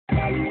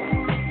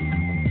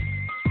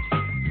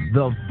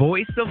The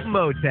voice of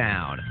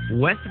Motown,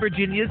 West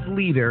Virginia's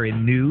leader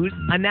in news,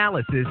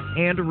 analysis,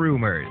 and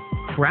rumors,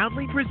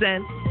 proudly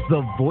presents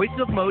the Voice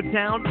of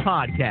Motown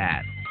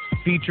podcast,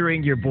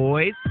 featuring your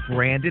boys,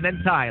 Brandon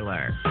and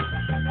Tyler.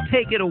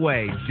 Take it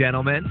away,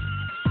 gentlemen.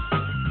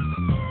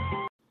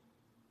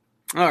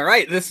 All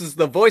right, this is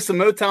the Voice of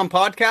Motown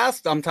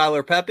podcast. I'm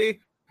Tyler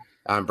Pepe.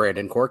 I'm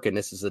Brandon Cork, and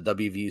this is the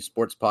WVU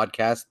Sports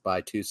Podcast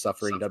by two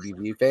suffering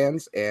WVU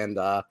fans, and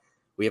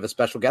we have a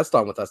special guest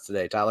on with us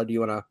today. Tyler, do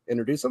you want to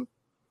introduce him?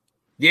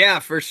 Yeah,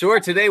 for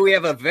sure. Today we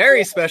have a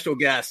very special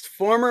guest,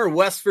 former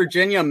West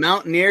Virginia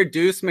Mountaineer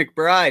Deuce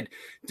McBride.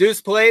 Deuce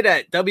played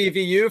at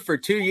WVU for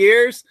 2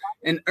 years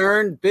and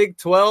earned Big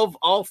 12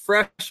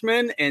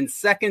 All-Freshman and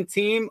second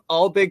team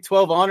All-Big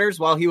 12 honors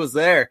while he was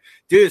there.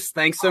 Deuce,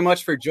 thanks so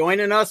much for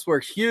joining us.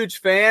 We're huge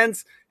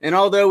fans, and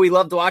although we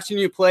loved watching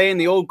you play in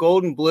the old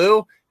gold and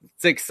blue,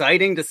 it's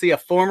exciting to see a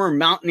former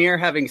Mountaineer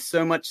having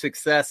so much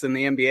success in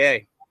the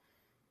NBA.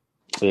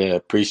 Yeah,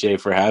 appreciate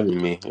for having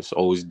me. It's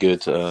always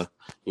good to,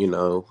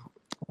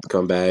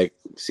 come back,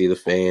 see the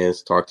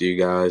fans, talk to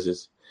you guys.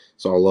 It's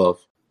all love.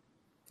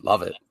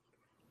 Love it.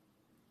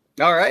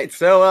 All right,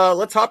 so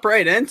let's hop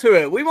right into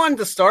it. We wanted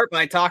to start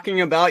by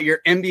talking about your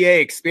NBA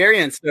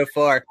experience so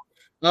far.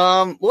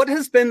 What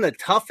has been the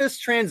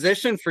toughest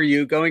transition for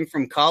you going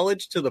from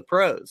college to the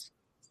pros?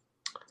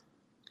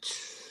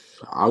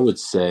 I would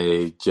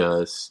say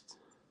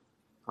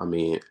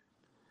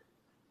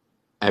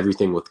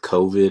everything with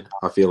COVID,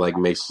 I feel like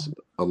makes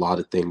a lot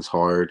of things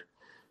hard.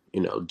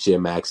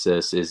 Gym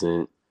access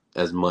isn't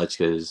as much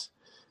because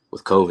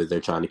with COVID,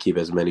 they're trying to keep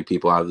as many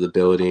people out of the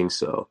building.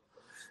 So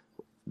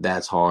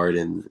that's hard.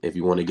 And if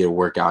you want to get a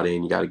workout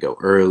in, you got to go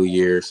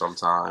earlier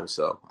sometimes.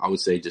 So I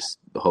would say just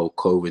the whole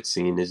COVID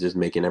scene is just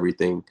making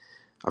everything,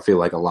 I feel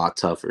like, a lot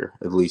tougher,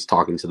 at least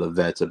talking to the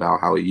vets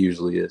about how it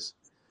usually is.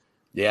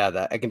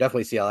 Yeah, I can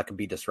definitely see how that could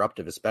be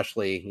disruptive,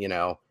 especially,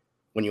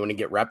 when you want to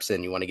get reps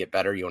in, you want to get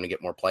better, you want to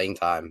get more playing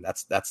time.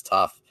 That's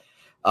tough.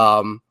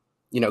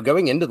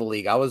 Going into the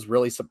league, I was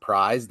really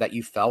surprised that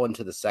you fell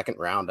into the second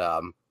round.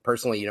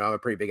 Personally, I'm a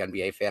pretty big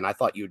NBA fan. I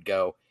thought you'd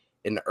go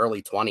in the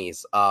early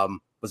 20s.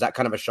 Was that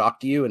kind of a shock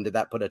to you, and did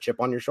that put a chip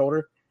on your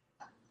shoulder?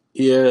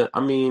 Yeah,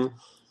 talking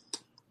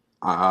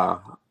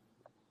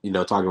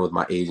with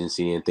my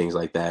agency and things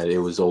like that, it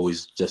was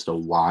always just a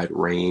wide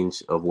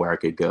range of where I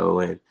could go.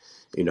 And,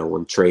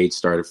 when trades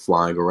started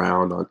flying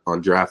around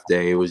on draft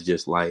day, it was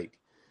just like,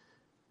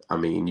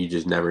 you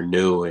just never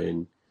knew.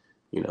 And,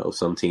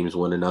 some teams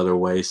went another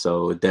way.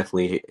 So it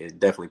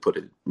definitely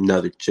put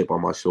another chip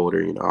on my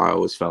shoulder. I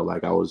always felt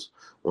like I was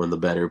one of the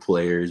better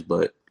players,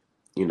 but,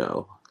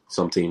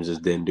 some teams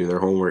just didn't do their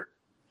homework.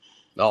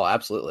 Oh,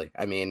 absolutely.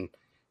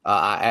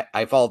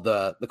 I followed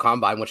the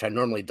combine, which I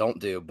normally don't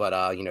do,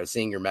 but,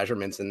 seeing your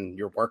measurements and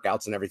your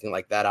workouts and everything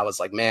like that, I was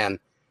like, man,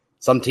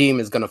 some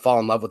team is going to fall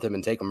in love with him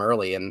and take him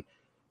early. And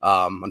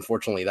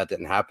unfortunately that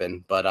didn't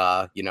happen, but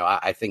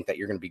I think that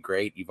you're going to be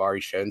great. You've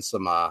already shown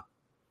some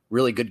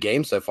really good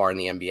games so far in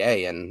the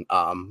NBA, and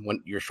when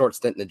your short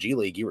stint in the G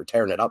League, you were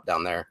tearing it up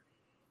down there.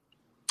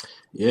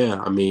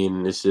 Yeah,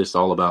 it's just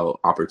all about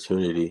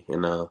opportunity,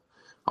 and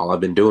all I've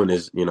been doing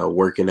is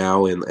working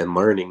out and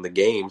learning the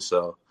game.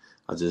 So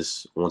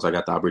once I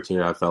got the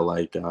opportunity, I felt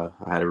like I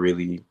had a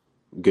really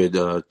good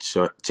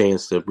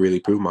chance to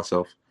really prove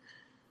myself.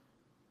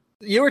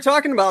 You were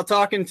talking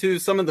to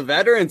some of the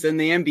veterans in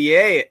the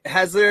NBA.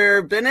 Has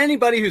there been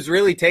anybody who's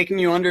really taken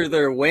you under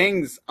their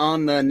wings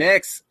on the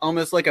Knicks,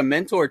 almost like a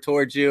mentor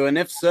towards you? And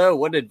if so,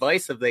 what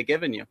advice have they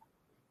given you?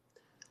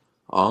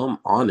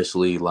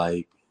 Honestly,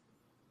 like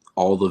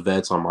all the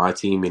vets on my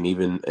team and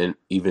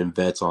even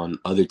vets on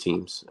other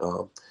teams.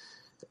 The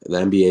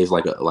NBA is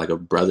like a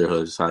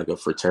brotherhood. It's like a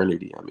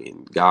fraternity.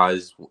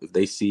 Guys, if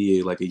they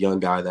see like a young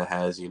guy that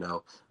has, a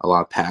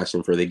lot of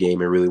passion for the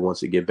game and really wants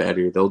to get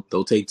better,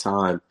 they'll take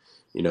time,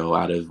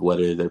 out of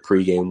whether their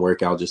pregame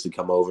workout just to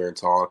come over and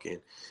talk and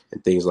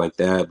things like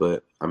that.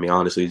 But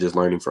honestly, just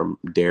learning from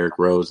Derrick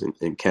Rose and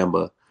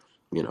Kemba,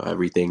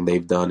 everything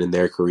they've done in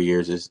their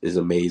careers is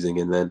amazing.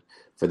 And then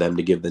for them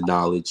to give the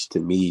knowledge to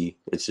me,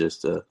 it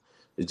just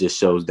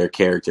shows their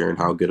character and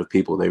how good of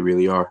people they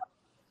really are.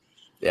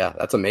 Yeah,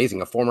 that's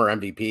amazing. A former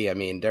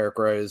MVP. Derrick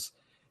Rose.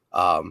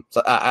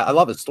 So I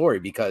love his story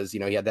because, he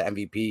had the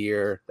MVP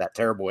year, that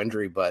terrible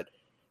injury, but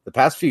the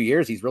past few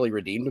years, he's really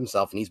redeemed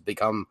himself and he's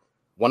become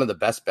one of the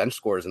best bench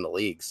scorers in the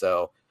league.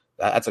 So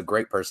that's a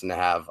great person to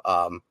have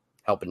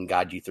helping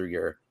guide you through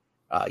your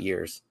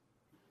years.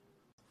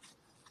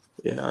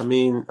 Yeah,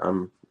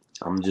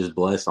 I'm just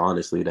blessed,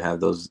 honestly, to have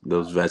those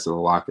vets in the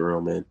locker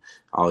room, and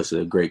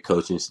obviously a great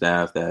coaching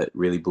staff that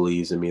really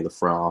believes in me. The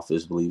front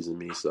office believes in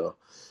me. So,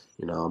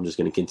 I'm just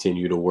going to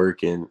continue to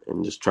work and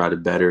just try to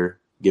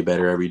get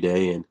better every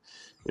day. And,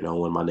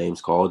 when my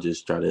name's called,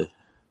 just try to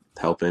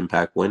help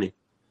impact winning.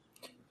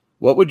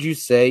 What would you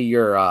say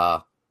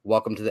your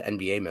welcome to the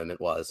NBA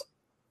moment was?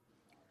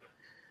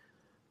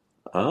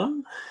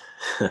 I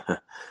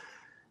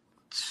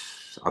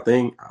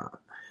think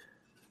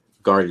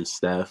guarding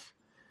Steph.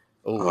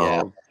 Oh,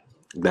 yeah.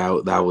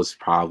 That was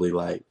probably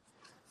like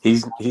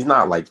he's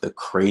not like the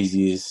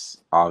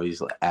craziest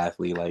obviously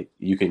athlete. Like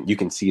you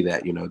can see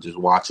that, just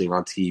watching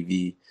on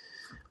TV,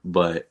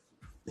 but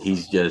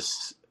he's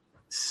just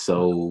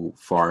so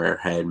far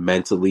ahead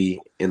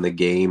mentally in the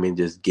game and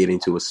just getting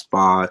to his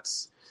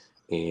spots.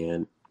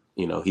 And,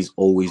 he's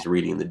always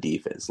reading the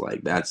defense.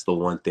 Like that's the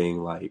one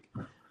thing, like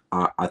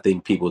I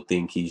think people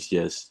think he's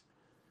just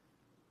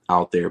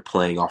out there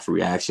playing off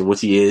reaction,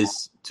 which he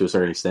is to a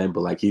certain extent,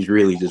 but like he's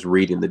really just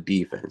reading the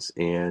defense.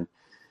 And,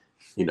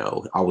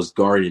 I was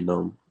guarding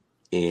him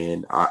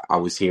and I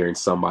was hearing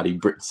somebody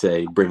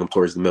say, bring him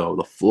towards the middle of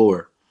the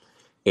floor.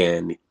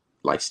 And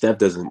like Steph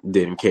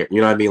didn't care.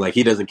 You know what I mean? Like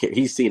he doesn't care.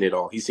 He's seen it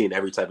all. He's seen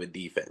every type of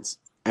defense.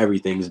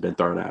 Everything's been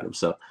thrown at him.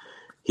 So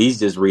he's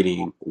just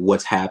reading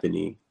what's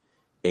happening.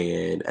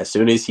 And as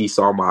soon as he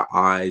saw my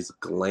eyes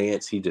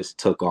glance, he just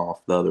took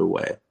off the other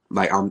way.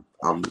 Like I'm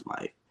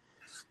like,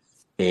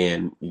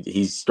 and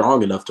he's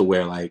strong enough to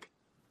where like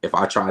if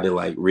I try to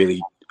like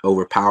really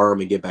overpower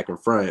him and get back in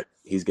front,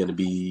 he's gonna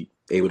be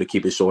able to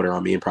keep his shoulder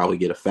on me and probably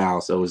get a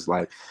foul. So it was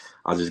like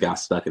I just got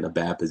stuck in a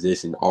bad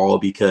position, all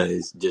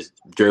because just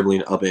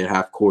dribbling up in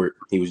half court,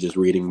 he was just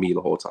reading me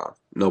the whole time.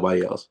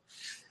 Nobody else.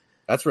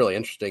 That's really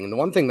interesting. And the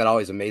one thing that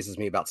always amazes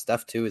me about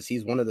Steph too is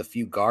he's one of the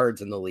few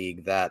guards in the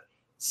league that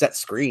set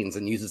screens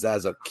and uses that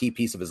as a key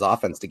piece of his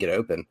offense to get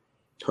open.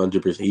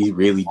 100%. He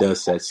really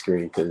does set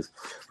screen because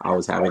I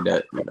was having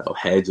to,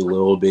 hedge a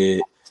little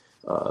bit,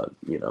 plug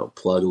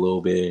a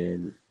little bit,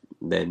 and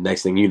then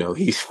next thing you know,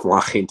 he's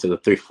flying to the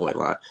 3-point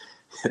line.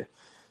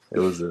 It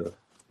was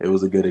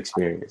a good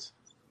experience.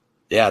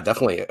 Yeah,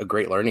 definitely a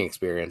great learning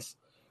experience.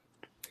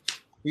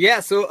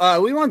 Yeah,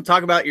 so we want to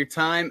talk about your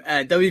time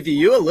at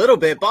WVU a little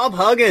bit. Bob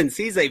Huggins,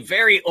 he's a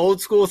very old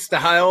school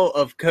style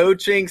of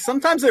coaching.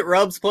 Sometimes it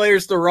rubs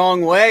players the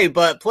wrong way,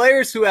 but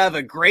players who have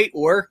a great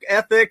work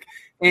ethic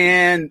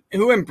and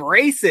who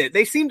embrace it,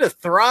 they seem to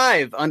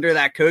thrive under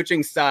that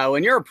coaching style.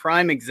 And you're a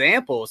prime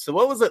example. So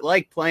what was it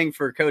like playing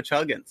for Coach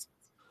Huggins?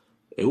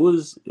 It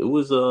was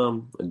a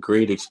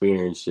great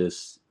experience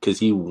just because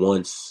he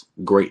wants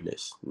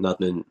greatness,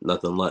 nothing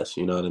less.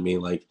 You know what I mean?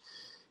 Like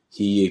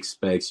he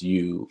expects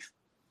you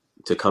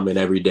to come in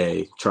every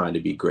day trying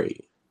to be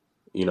great.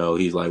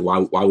 He's like,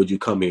 why would you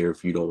come here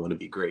if you don't want to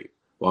be great?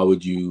 Why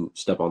would you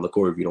step on the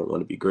court if you don't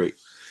want to be great?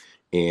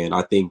 And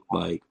I think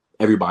like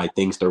everybody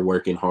thinks they're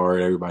working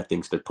hard. Everybody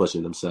thinks they're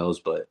pushing themselves.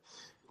 But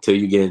until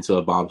you get into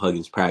a Bob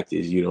Huggins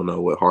practice, you don't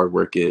know what hard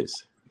work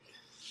is.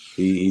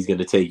 He's going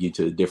to take you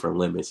to different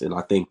limits. And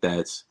I think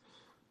that's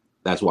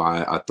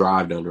why I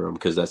thrived under him,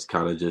 because that's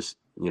kind of just,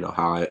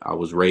 how I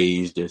was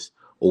raised, just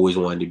always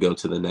wanted to go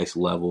to the next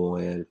level.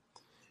 And,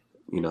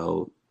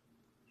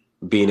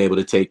 being able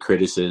to take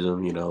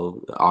criticism,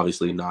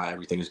 obviously not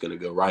everything is going to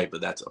go right,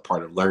 but that's a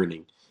part of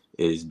learning,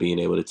 is being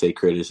able to take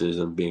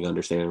criticism, being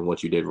understanding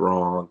what you did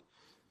wrong,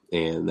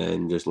 and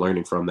then just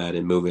learning from that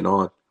and moving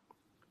on.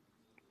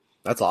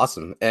 That's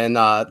awesome. And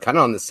kind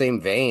of on the same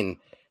vein,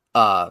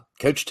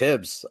 Coach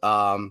Tibbs,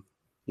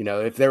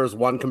 if there was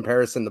one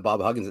comparison to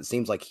Bob Huggins, it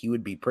seems like he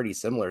would be pretty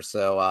similar.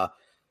 So,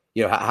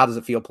 how does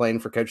it feel playing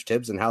for Coach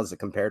Tibbs, and how does it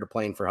compare to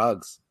playing for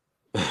Hugs?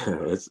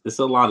 It's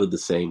a lot of the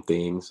same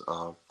things.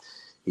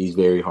 He's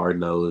very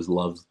hard-nosed,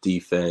 loves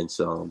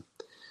defense, is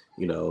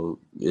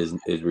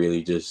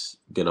really just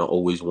going to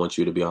always want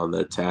you to be on the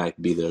attack,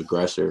 be the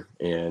aggressor.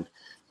 And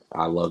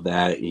I love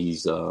that.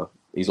 He's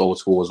old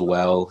school as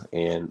well.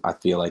 And I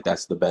feel like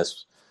that's the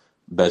best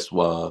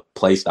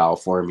play style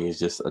for me, is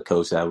just a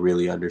coach that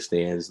really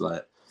understands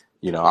that,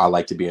 I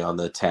like to be on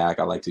the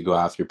attack. I like to go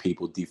after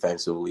people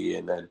defensively,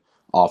 and then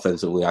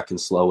offensively I can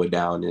slow it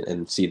down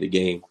and see the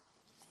game.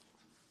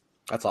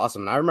 That's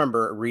awesome. And I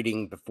remember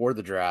reading before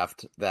the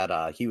draft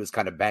that he was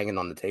kind of banging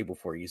on the table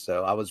for you.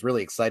 So I was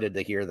really excited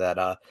to hear that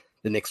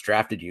the Knicks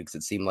drafted you, because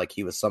it seemed like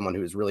he was someone who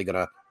was really going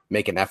to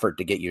make an effort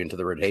to get you into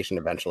the rotation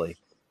eventually.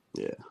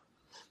 Yeah.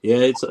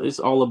 It's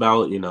all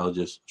about,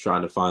 just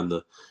trying to find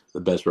the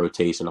best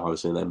rotation.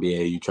 Obviously in the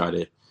NBA, you try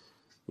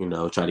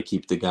to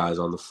keep the guys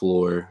on the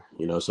floor,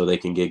 so they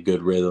can get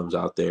good rhythms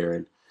out there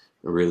and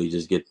really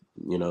just get,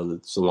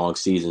 it's a long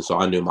season. So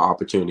I knew my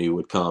opportunity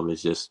would come.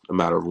 It's just a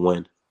matter of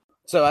when.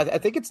 So I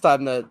think it's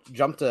time to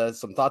jump to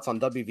some thoughts on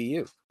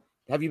WVU.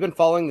 Have you been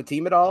following the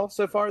team at all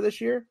so far this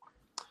year?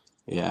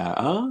 Yeah,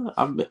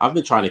 I've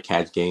been trying to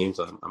catch games.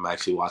 I'm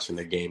actually watching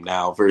the game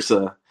now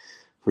versus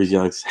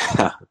Young.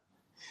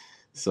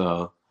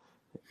 So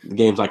the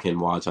games I can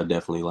watch, I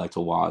definitely like to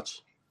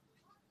watch.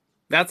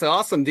 That's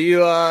awesome. Do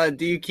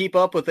you keep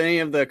up with any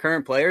of the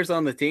current players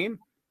on the team?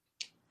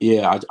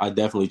 Yeah, I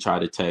definitely try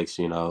to text,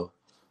 a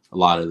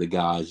lot of the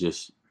guys,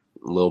 just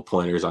little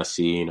pointers I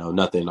see,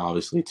 nothing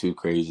obviously too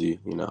crazy.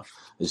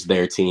 It's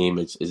their team,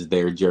 it's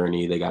their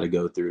journey. They got to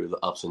go through the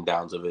ups and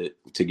downs of it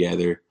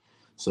together.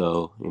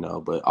 So,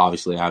 but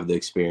obviously I have the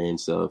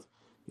experience of,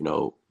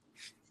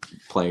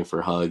 playing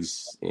for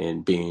Hugs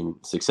and being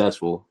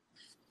successful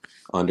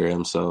under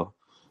him. So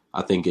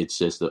I think it's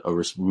just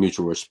a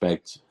mutual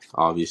respect,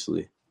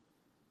 obviously.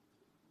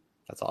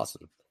 That's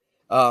awesome.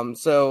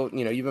 So,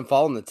 you've been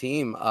following the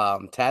team.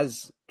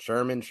 Taz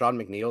Sherman, Sean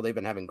McNeil, they've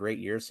been having great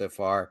years so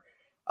far.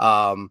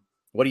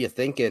 What are you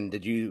thinking?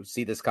 Did you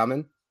see this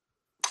coming?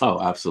 Oh,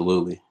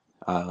 absolutely.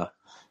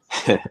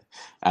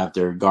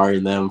 After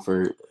guarding them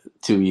for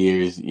 2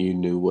 years, you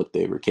knew what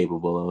they were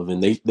capable of,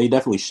 and they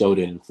definitely showed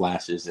it in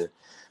flashes. And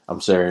I'm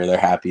sure they're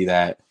happy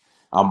that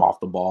I'm off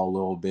the ball a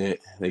little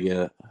bit. They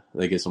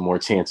get some more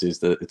chances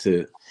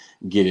to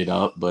get it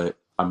up. But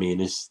I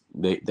mean,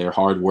 they're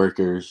hard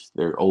workers.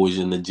 They're always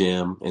in the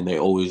gym, and they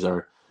always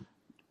are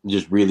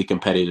just really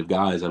competitive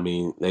guys. I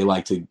mean, they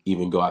like to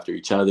even go after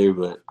each other,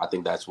 but I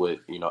think that's what,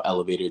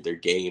 elevated their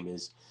game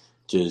is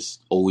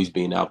just always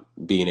being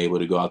able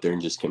to go out there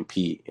and just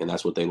compete. And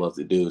that's what they love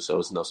to do. So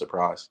it's no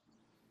surprise.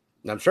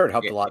 And I'm sure it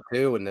helped a lot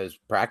too in those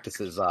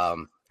practices,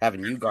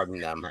 having you guarding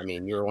them. I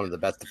mean, you were one of the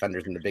best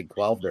defenders in the Big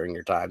 12 during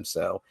your time.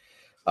 So,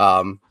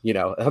 I'm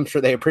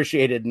sure they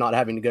appreciated not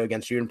having to go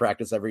against you in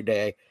practice every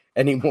day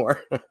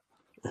anymore.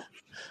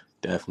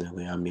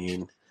 Definitely. I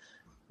mean,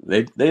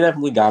 they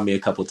definitely got me a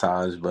couple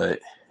times, but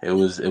it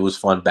was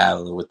fun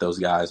battling with those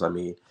guys. I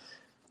mean,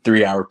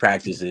 3-hour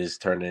practices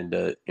turned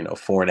into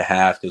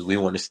 4.5 because we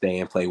want to stay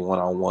and play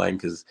one-on-one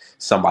because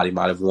somebody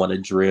might have won a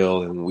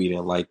drill and we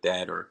didn't like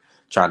that, or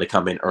trying to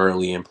come in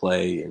early and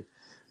play and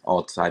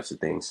all types of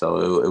things.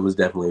 So it was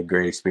definitely a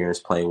great experience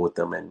playing with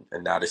them, and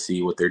now to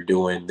see what they're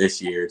doing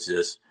this year, it's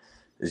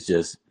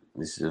just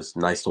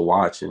nice to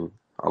watch, and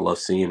I love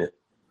seeing it.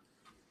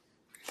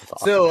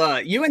 Awesome. So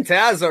you and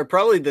Taz are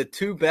probably the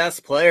two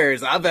best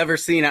players I've ever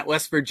seen at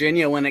West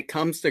Virginia when it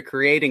comes to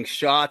creating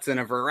shots in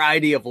a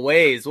variety of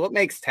ways. What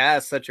makes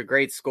Taz such a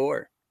great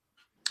scorer?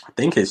 I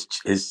think his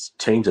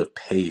change of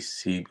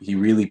pace. He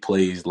really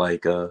plays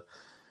like a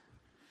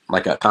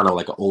kind of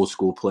like an old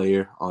school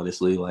player.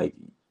 Honestly, like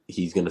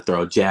he's gonna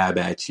throw a jab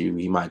at you.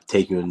 He might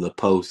take you into the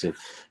post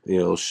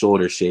and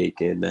shoulder shake,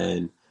 and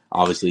then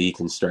obviously he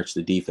can stretch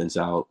the defense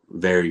out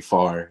very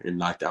far and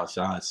knock down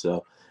shots.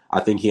 So I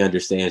think he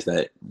understands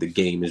that the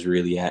game is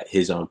really at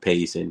his own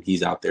pace, and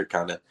he's out there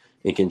kind of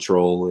in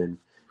control and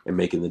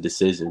making the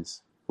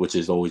decisions, which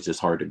is always just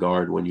hard to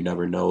guard when you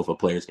never know if a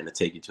player's going to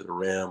take you to the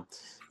rim,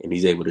 and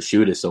he's able to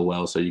shoot it so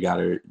well. So you got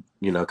to,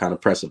 kind of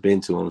press up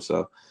into him.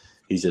 So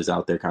he's just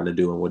out there kind of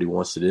doing what he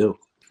wants to do.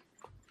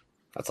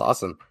 That's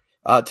awesome.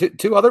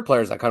 Two other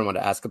players I kind of want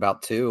to ask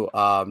about too,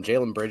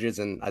 Jalen Bridges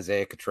and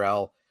Isaiah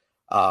Cottrell,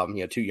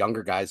 two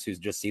younger guys who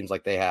just seems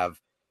like they have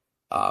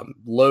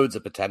loads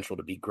of potential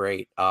to be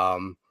great.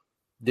 Do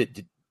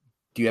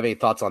you have any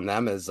thoughts on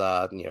them as,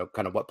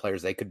 kind of what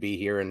players they could be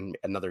here in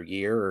another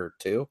year or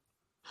two?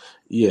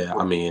 Yeah,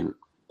 I mean,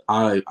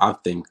 I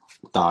thought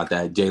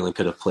that Jalen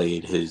could have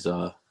played his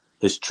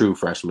true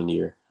freshman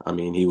year. I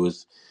mean,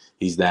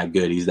 he's that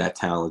good. He's that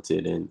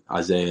talented. And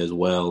Isaiah as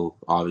well.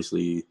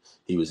 Obviously,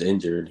 he was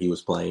injured. He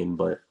was playing.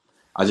 But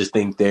I just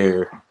think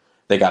they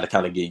got to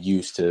kind of get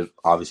used to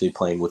obviously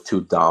playing with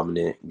two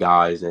dominant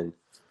guys, and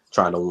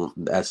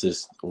that's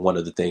just one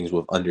of the things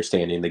with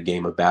understanding the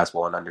game of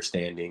basketball and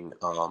understanding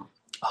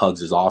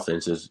Huggs'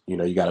 offense is,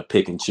 you got to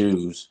pick and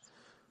choose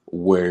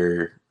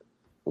where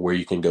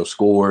you can go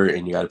score,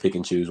 and you got to pick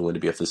and choose when to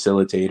be a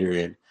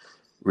facilitator and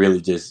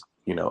really just,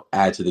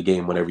 add to the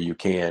game whenever you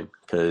can.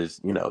 Because,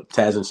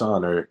 Taz and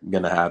Sean are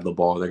going to have the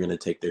ball. They're going to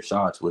take their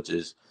shots, which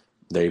is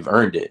they've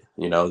earned it.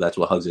 That's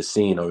what Huggs has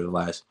seen over the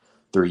last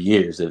 3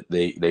 years.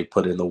 They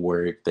put in the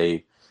work.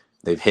 They've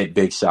hit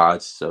big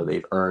shots, so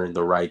they've earned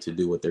the right to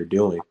do what they're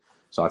doing.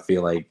 So I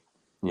feel like,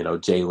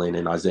 Jalen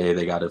and Isaiah,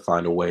 they got to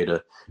find a way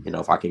to,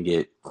 if I can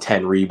get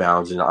 10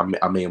 rebounds and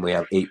I may only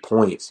have 8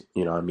 points,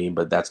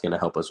 but that's going to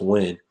help us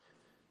win.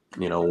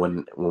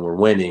 When we're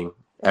winning,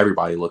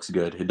 everybody looks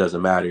good. It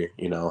doesn't matter,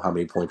 how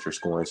many points you're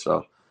scoring.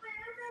 So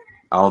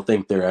I don't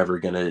think they're ever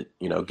going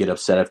to, get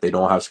upset if they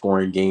don't have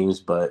scoring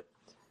games, but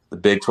the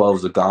Big 12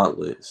 is a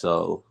gauntlet.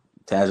 So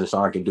Taz and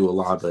Sean can do a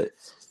lot, but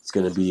it's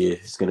going to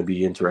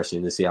be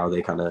interesting to see how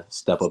they kind of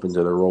step up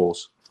into their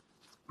roles.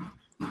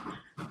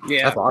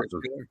 Yeah, that's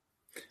awesome. Sure.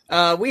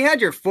 We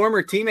had your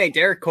former teammate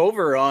Derek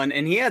Culver on,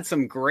 and he had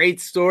some great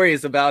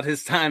stories about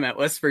his time at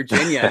West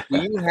Virginia.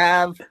 Do you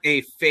have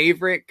a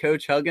favorite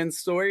Coach Huggins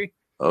story?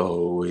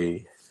 Oh,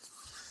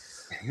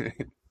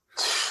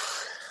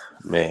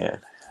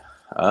 man,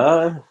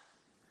 a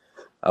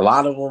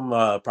lot of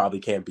them probably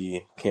can't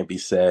be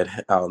said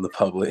out in the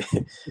public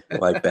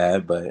like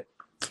that. But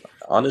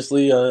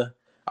honestly,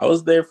 I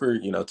was there for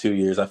 2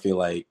 years. I feel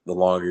like the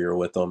longer you're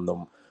with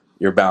them,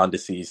 you're bound to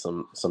see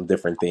some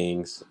different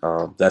things.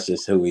 That's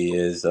just who he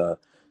is.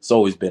 It's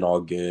always been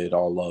all good,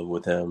 all love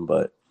with him.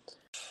 But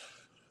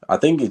I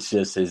think it's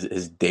just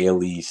his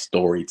daily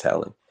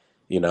storytelling.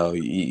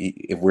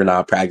 If we're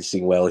not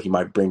practicing well, he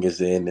might bring us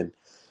in and,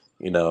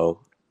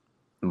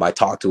 might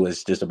talk to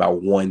us just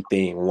about one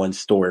thing, one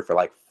story for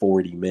like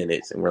 40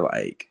 minutes. And we're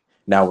like,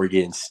 now we're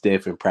getting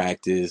stiff in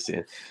practice.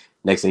 And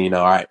next thing you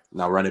know, all right,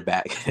 now run it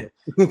back.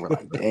 We're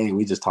like, dang,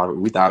 we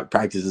thought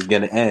practice is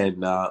going to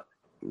end.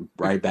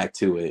 Right back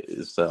to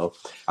it. So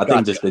I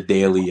think just the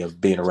daily of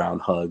being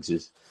around Huggs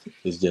is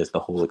just the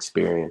whole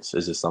experience.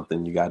 It's just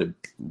something you got to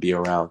be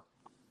around.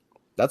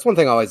 That's one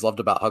thing I always loved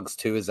about Huggs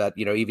too, is that,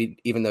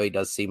 even though he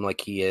does seem like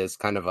he is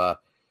kind of a,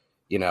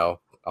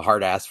 a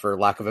hard ass, for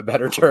lack of a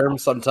better term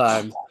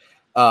sometimes.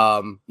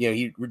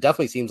 He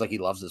definitely seems like he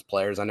loves his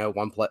players. I know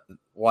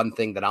one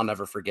thing that I'll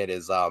never forget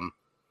is,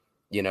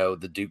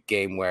 the Duke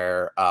game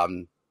where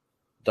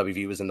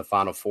WV was in the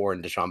Final Four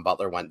and Deshaun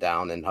Butler went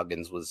down and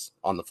Huggins was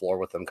on the floor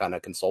with him, kind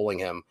of consoling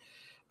him.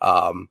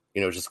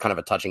 Just kind of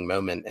a touching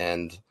moment,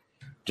 and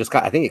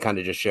I think it kind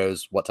of just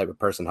shows what type of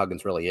person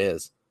Huggins really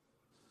is.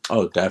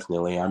 Oh,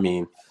 definitely. I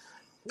mean,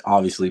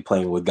 obviously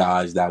playing with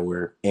guys that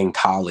were in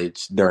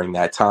college during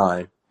that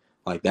time,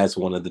 like that's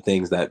one of the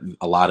things that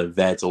a lot of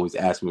vets always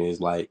ask me is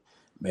like,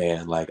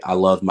 man, like I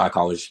loved my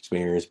college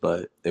experience,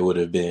 but it would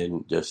have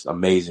been just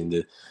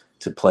amazing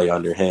to play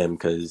under him,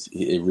 because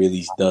it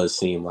really does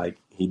seem like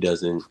he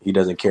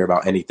doesn't care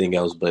about anything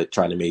else but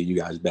trying to make you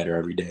guys better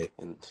every day.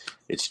 And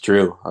it's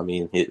true. I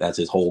mean, that's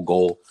his whole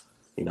goal.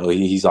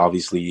 He's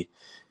obviously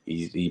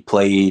he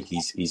played.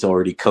 He's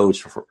already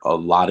coached for a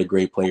lot of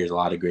great players, a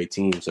lot of great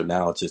teams. So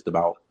now it's just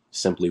about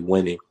simply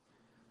winning,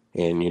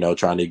 and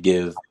trying to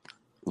give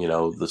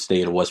the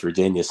state of West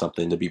Virginia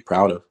something to be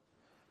proud of.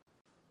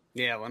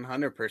 Yeah,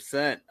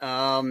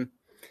 100%.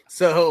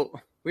 So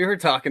we were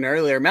talking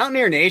earlier,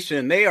 Mountaineer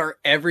Nation, they are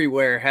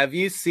everywhere. Have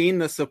you seen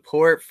the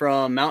support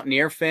from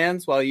Mountaineer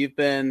fans while you've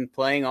been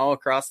playing all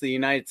across the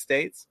United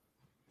States?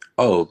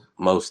 Oh,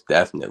 most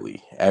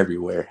definitely.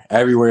 Everywhere.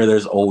 Everywhere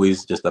there's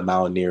always just a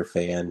Mountaineer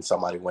fan,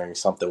 somebody wearing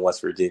something West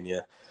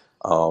Virginia.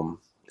 I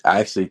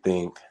actually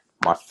think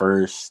my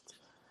first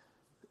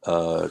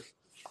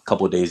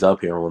couple of days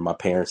up here, when my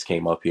parents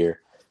came up here,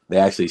 they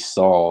actually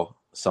saw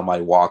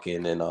somebody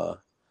walking in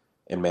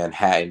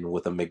Manhattan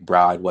with a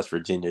McBride, West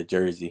Virginia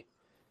jersey.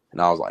 And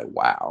I was like,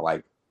 wow,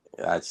 like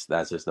that's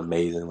just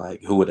amazing.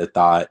 Like, who would have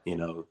thought,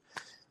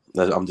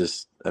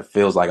 it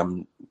feels like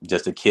I'm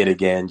just a kid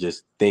again,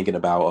 just thinking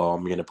about,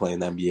 I'm going to play in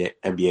the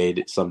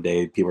NBA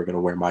someday. People are going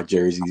to wear my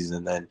jerseys,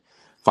 and then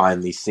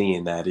finally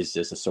seeing that is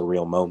just a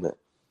surreal moment.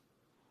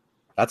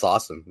 That's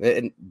awesome.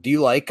 And do you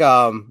like,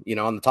 on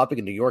the topic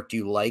of New York, do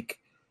you like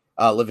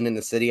living in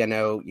the city? I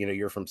know,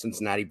 you're from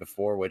Cincinnati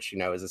before, which,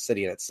 is a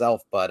city in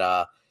itself, but,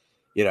 I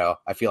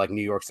feel like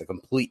New York's a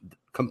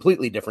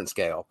completely different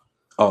scale.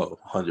 Oh,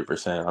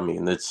 100%. I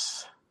mean,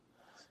 it's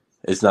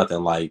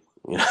nothing like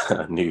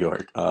New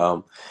York.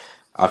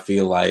 I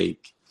feel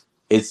like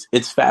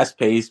it's fast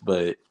paced,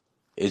 but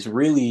it's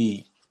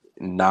really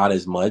not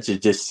as much.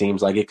 It just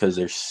seems like it because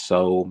there's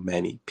so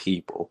many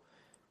people,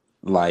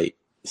 like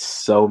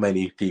so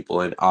many people,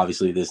 and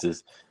obviously this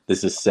is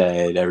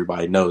sad.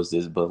 Everybody knows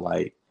this, but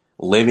like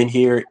living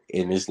here,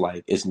 and it's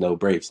no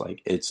breaks.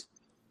 Like it's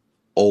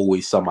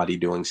always somebody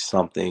doing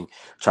something,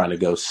 trying to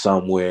go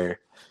somewhere.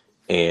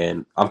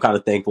 And I'm kind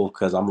of thankful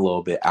because I'm a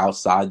little bit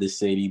outside the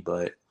city,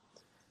 but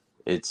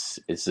it's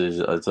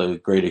a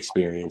great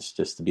experience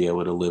just to be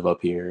able to live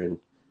up here, and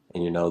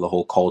the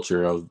whole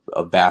culture of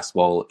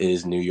basketball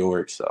is New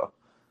York, so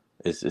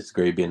it's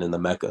great being in the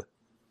Mecca.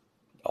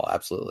 Oh,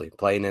 absolutely.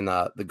 Playing in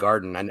the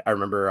Garden. I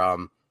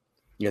remember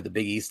the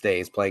Big East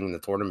days, playing in the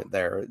tournament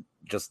there.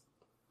 Just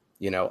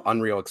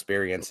unreal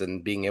experience,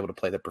 and being able to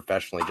play there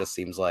professionally just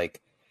seems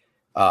like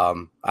I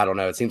don't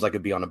know. It seems like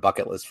it'd be on a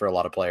bucket list for a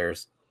lot of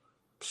players.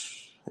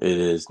 It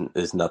is.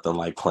 It's nothing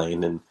like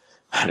playing in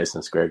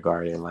Madison Square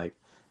Garden. Like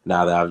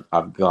now that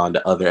I've gone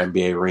to other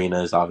NBA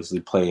arenas, obviously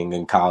playing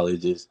in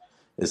college is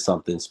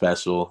something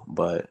special.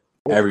 But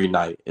every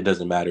night, it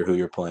doesn't matter who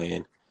you're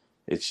playing.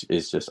 It's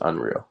just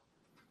unreal.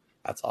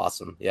 That's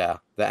awesome. Yeah,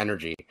 the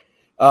energy.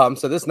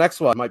 So this next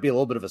one might be a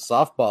little bit of a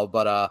softball,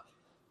 but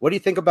what do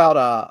you think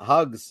about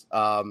Huggs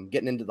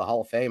getting into the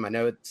Hall of Fame? I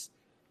know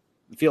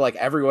I feel like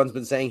everyone's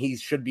been saying he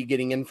should be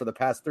getting in for the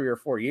past 3 or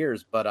 4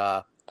 years,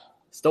 but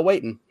still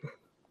waiting.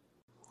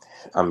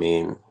 I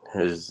mean,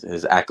 his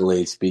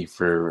accolades speak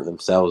for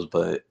themselves,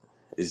 but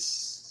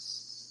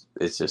it's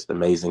just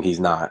amazing he's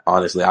not.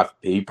 Honestly,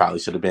 he probably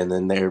should have been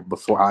in there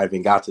before I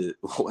even got to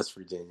West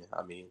Virginia.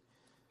 I mean,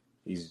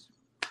 he's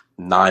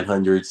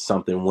 900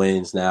 something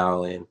wins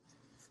now, and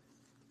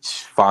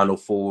Final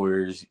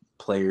Fours.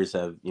 Players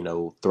have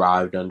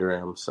thrived under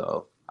him.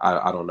 So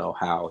I don't know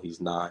how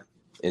he's not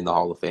in the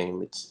Hall of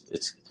Fame.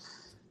 It's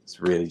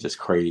really just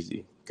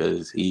crazy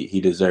because he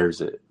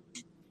deserves it.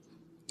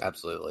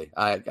 Absolutely.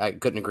 I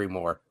couldn't agree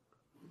more.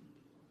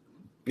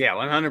 Yeah,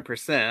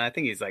 100%. I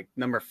think he's like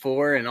number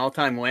 4 in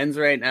all-time wins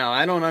right now.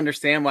 I don't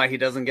understand why he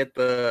doesn't get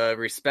the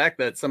respect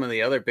that some of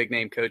the other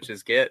big-name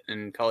coaches get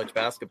in college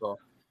basketball.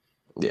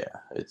 Yeah,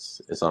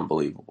 it's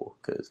unbelievable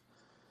because,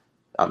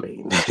 I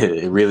mean,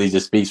 it really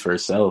just speaks for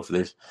itself.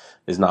 There's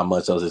not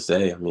much else to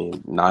say. I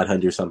mean,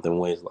 900 something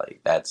wins,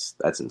 like that's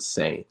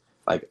insane.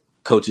 Like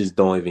coaches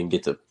don't even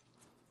get to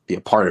be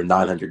a part of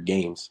 900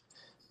 games.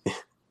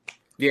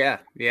 Yeah,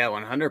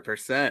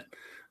 100%.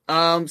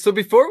 So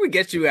before we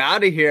get you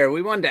out of here,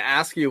 we wanted to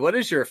ask you, what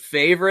is your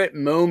favorite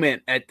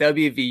moment at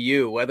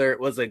WVU? Whether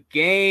it was a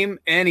game,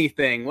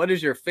 anything. What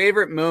is your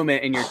favorite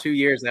moment in your 2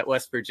 years at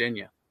West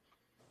Virginia?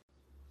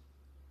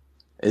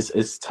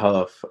 It's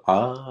tough.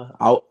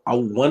 I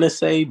want to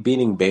say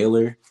beating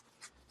Baylor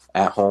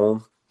at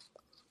home,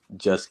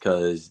 just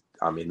because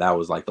I mean that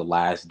was like the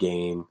last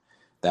game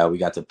that we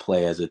got to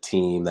play as a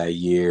team that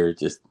year.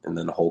 And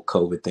then the whole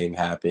COVID thing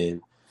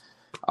happened.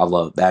 I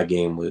love that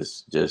game.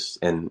 Was just,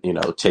 and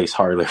Chase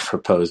Harler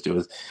proposed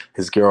to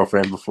his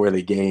girlfriend before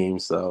the game,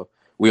 so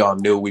we all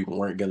knew we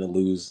weren't gonna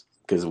lose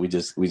because we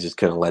just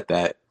couldn't let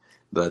that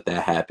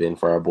happen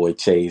for our boy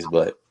Chase.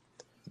 But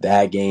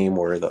that game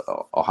or the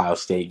Ohio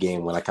State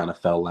game, when I kind of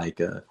felt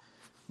like I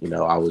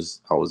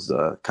was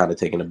kind of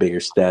taking a bigger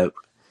step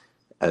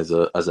as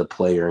a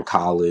player in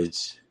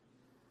college.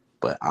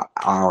 But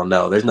I don't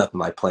know. There's nothing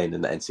like playing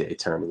in the NCAA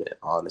tournament,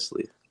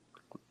 honestly.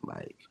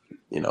 Like,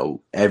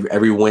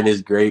 every win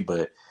is great,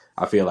 but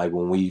I feel like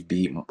when we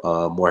beat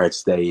Morehead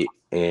State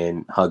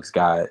and Hugs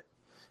got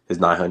his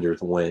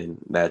 900th win,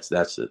 that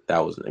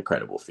was an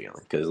incredible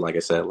feeling. Because, like I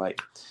said,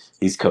 like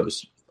he's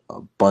coached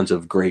a bunch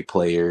of great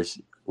players,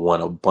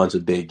 won a bunch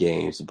of big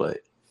games,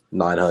 but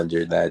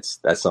 900, that's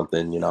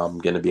something I'm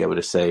going to be able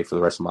to say for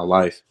the rest of my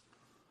life.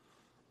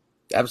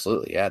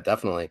 Absolutely, yeah,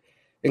 definitely.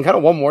 And kind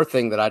of one more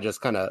thing that I just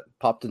kind of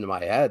popped into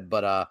my head,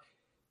 but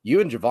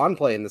you and Javon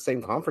play in the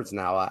same conference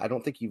now. I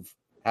don't think you've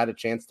had a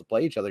chance to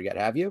play each other yet,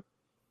 have you?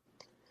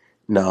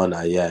 No,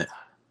 not yet.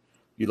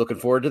 You looking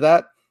forward to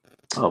that?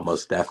 Oh,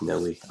 most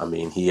definitely. I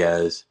mean,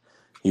 he's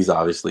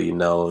obviously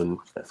known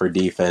for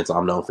defense.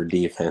 I'm known for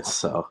defense,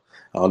 so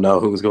I don't know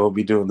who's going to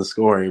be doing the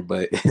scoring,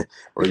 but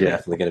we're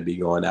definitely going to be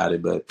going at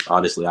it. But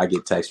honestly, I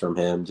get texts from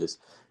him just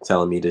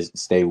telling me to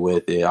stay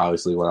with it.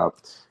 Obviously, when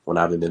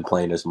I haven't been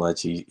playing as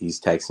much,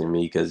 he's texting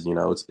me because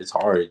it's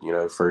hard.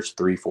 First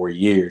 3-4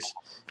 years,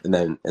 and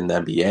then in the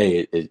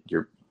NBA,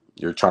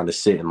 you're trying to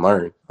sit and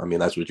learn. I mean,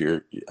 that's what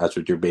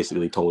you're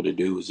basically told to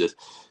do, is just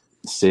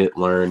sit,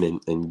 learn,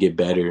 and get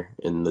better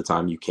in the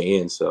time you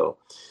can. So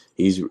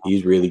he's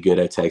really good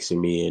at texting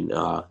me, and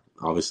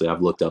obviously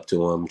I've looked up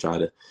to him, try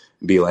to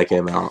be like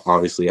him,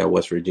 obviously at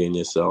West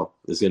Virginia. So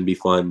it's going to be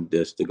fun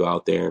just to go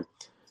out there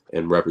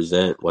and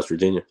represent West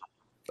Virginia.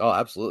 Oh,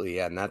 absolutely.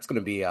 Yeah. And that's going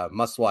to be a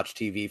must-watch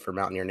TV for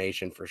Mountaineer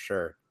Nation for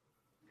sure.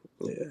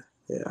 Yeah,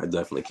 I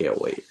definitely can't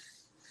wait.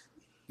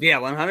 Yeah,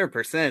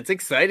 100%. It's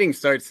exciting to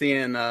start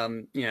seeing,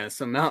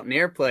 some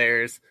Mountaineer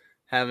players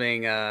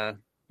having, a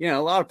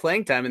lot of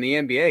playing time in the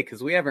NBA,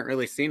 because we haven't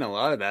really seen a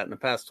lot of that in the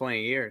past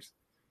 20 years.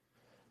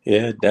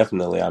 Yeah,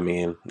 definitely. I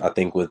mean, I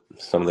think with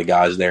some of the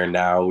guys there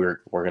now, we're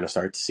going to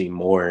start to see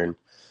more. And,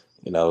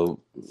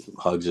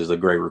 Hugs is a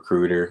great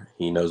recruiter.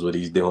 He knows what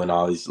he's doing,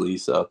 obviously.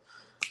 So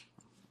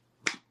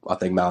I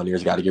think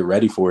Mountaineers got to get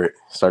ready for it.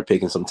 Start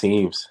picking some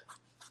teams.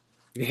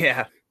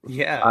 Yeah,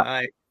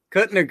 I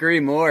couldn't agree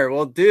more.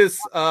 Well, Deuce,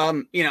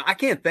 I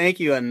can't thank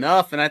you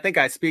enough. And I think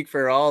I speak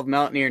for all of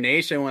Mountaineer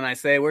Nation when I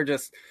say we're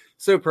just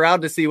so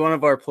proud to see one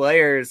of our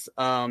players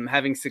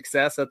having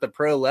success at the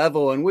pro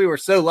level. And we were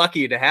so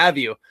lucky to have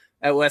you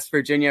at West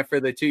Virginia for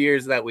the 2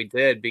 years that we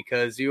did,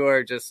 because you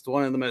are just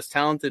one of the most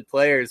talented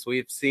players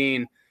we've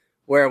seen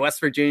wear a West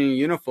Virginia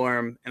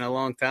uniform in a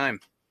long time.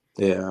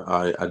 Yeah,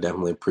 I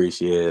definitely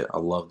appreciate it. I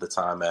love the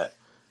time at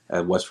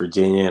West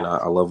Virginia, and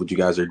I love what you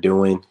guys are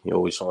doing. You're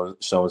always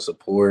showing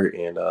support,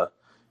 and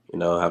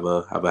have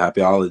a happy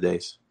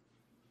holidays.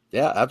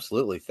 Yeah,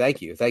 absolutely.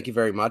 Thank you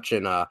very much,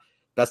 and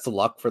best of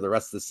luck for the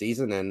rest of the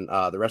season and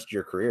the rest of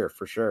your career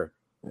for sure.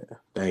 Yeah,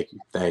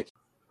 thank you.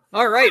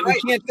 All right, we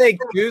can't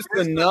thank Deuce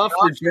enough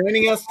for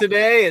joining us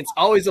today. It's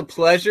always a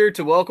pleasure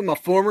to welcome a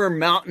former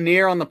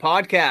Mountaineer on the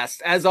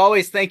podcast. As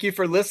always, thank you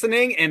for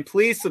listening, and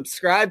please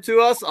subscribe to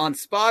us on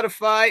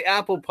Spotify,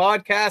 Apple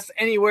Podcasts,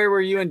 anywhere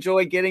where you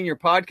enjoy getting your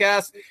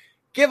podcasts.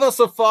 Give us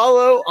a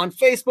follow on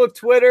Facebook,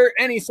 Twitter,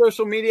 any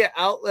social media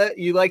outlet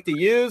you like to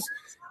use,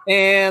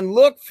 and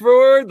look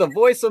for the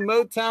Voice of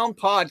Motown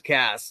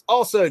podcast.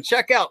 Also,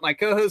 check out my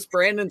co-host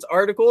Brandon's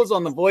articles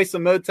on the Voice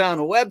of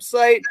Motown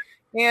website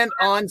and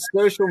on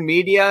social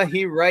media.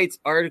 He writes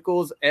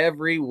articles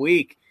every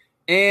week.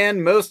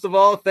 And most of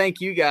all,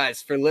 thank you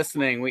guys for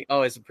listening. We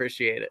always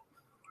appreciate it.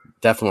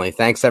 Definitely.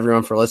 Thanks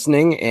everyone for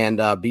listening,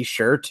 and be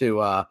sure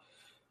to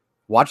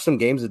watch some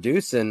games of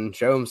Deuce and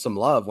show him some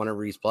love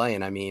whenever he's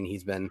playing. I mean,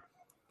 he's been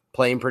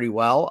playing pretty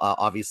well.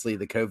 Obviously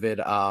the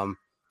COVID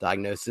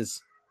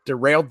diagnosis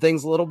derailed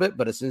things a little bit,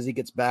 but as soon as he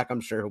gets back, I'm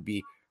sure he'll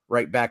be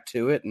right back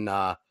to it and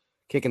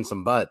kicking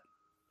some butt.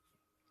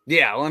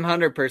 Yeah,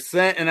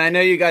 100%. And I know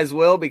you guys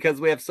will,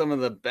 because we have some of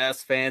the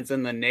best fans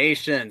in the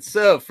nation.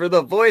 So for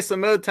the Voice of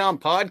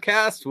Motown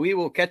podcast, we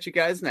will catch you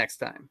guys next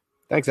time.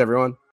 Thanks, everyone.